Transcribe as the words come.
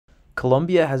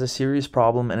Colombia has a serious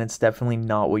problem, and it's definitely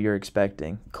not what you're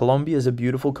expecting. Colombia is a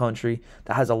beautiful country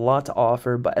that has a lot to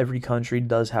offer, but every country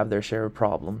does have their share of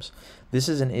problems. This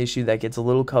is an issue that gets a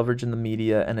little coverage in the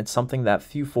media, and it's something that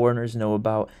few foreigners know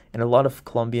about, and a lot of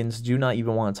Colombians do not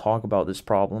even want to talk about this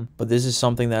problem. But this is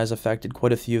something that has affected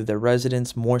quite a few of their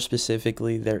residents, more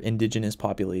specifically their indigenous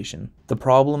population. The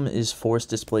problem is forced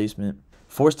displacement.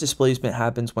 Forced displacement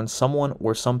happens when someone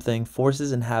or something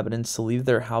forces inhabitants to leave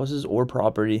their houses or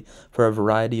property for a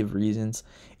variety of reasons.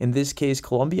 In this case,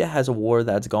 Colombia has a war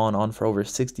that's gone on for over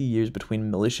 60 years between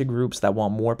militia groups that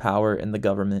want more power in the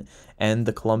government and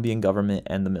the Colombian government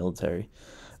and the military.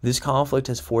 This conflict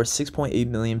has forced 6.8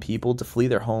 million people to flee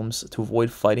their homes to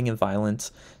avoid fighting and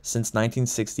violence since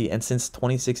 1960, and since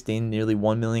 2016, nearly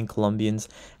 1 million Colombians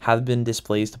have been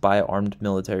displaced by armed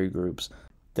military groups.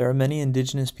 There are many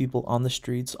indigenous people on the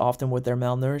streets, often with their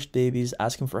malnourished babies,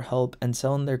 asking for help and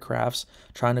selling their crafts,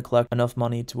 trying to collect enough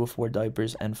money to afford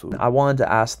diapers and food. I wanted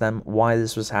to ask them why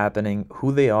this was happening,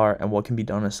 who they are, and what can be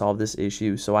done to solve this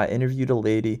issue, so I interviewed a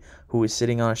lady who was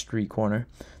sitting on a street corner.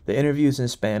 The interview is in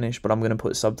Spanish, but I'm going to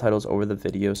put subtitles over the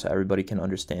video so everybody can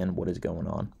understand what is going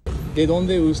on. ¿De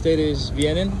dónde ustedes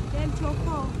vienen? Del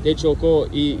Chocó. De Chocó.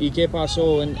 ¿Y qué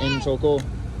pasó en Chocó?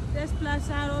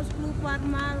 Desplazados, grupos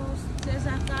armados, se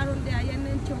sacaron de allá en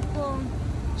el Chocó.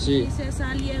 Sí. Y se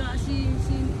salieron así,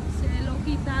 se lo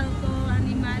quitaron todos los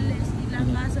animales y las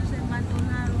casas se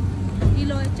abandonaron. Y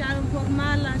lo echaron por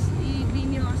malas y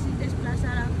vino así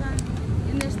desplazar acá.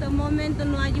 En este momento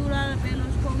no ayudan,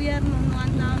 los gobiernos no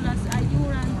han dado las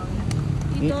ayudas.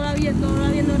 Y todavía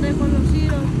no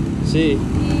reconocieron. Sí.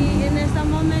 Y en este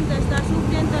momento está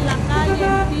sufriendo en la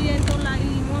calle, pidiendo la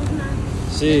limosna.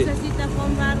 Sí. Necesita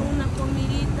comprar una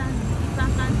comidita y para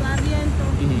cantar viento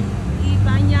y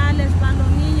pañales para los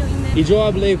niños. Y yo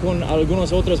hablé con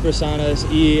algunas otras personas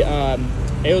y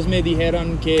ellos me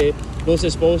dijeron que los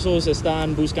esposos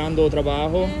están buscando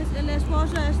trabajo. El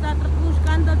esposo está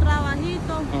buscando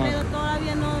trabajito, pero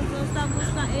todavía no está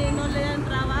buscando, no le dan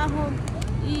trabajo.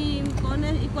 Y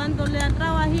cuando le dan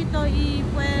trabajito y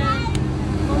pues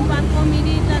comprar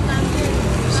comidita también.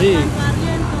 Sí.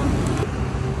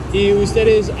 ¿Y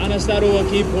ustedes han estado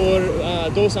aquí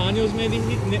por 2 años, me dijo?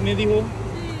 Sí,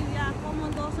 ya como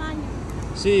 2 años.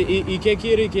 Sí, ¿y qué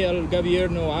quiere que el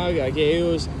gobierno haga? ¿Que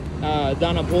ellos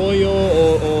dan apoyo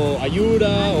o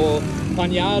ayuda o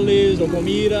pañales o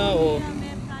comida? O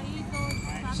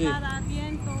mercaditos, sacar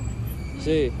viento.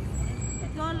 Sí.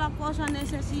 Todas las cosas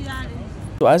necesidades.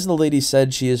 So as the lady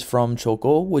said, she is from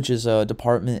Chocó, which is a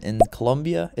department in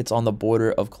Colombia. It's on the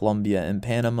border of Colombia and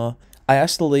Panama. I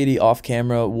asked the lady off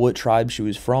camera what tribe she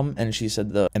was from, and she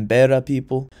said the Embera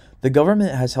people. The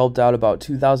government has helped out about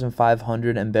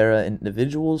 2,500 Embera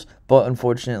individuals, but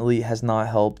unfortunately has not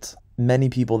helped many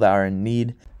people that are in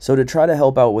need. So to try to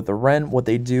help out with the rent, what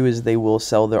they do is they will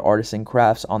sell their artisan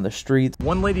crafts on the streets.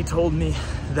 One lady told me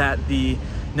that the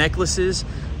necklaces,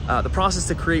 the process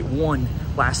to create one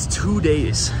lasts 2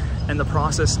 days, and the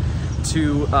process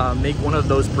to make one of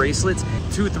those bracelets,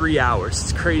 2-3 hours.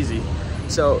 It's crazy.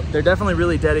 So they're definitely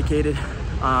really dedicated,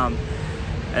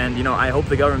 and you know, I hope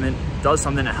the government does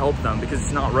something to help them, because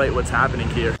it's not right what's happening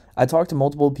here. I talked to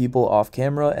multiple people off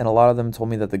camera, and a lot of them told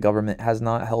me that the government has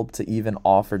not helped to even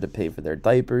offer to pay for their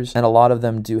diapers, and a lot of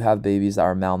them do have babies that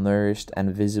are malnourished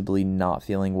and visibly not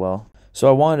feeling well. So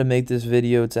I wanted to make this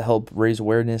video to help raise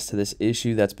awareness to this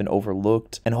issue that's been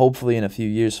overlooked, and hopefully in a few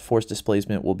years forced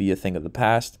displacement will be a thing of the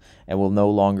past and will no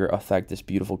longer affect this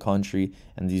beautiful country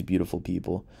and these beautiful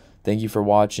people. Thank you for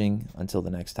watching. Until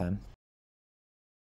the next time.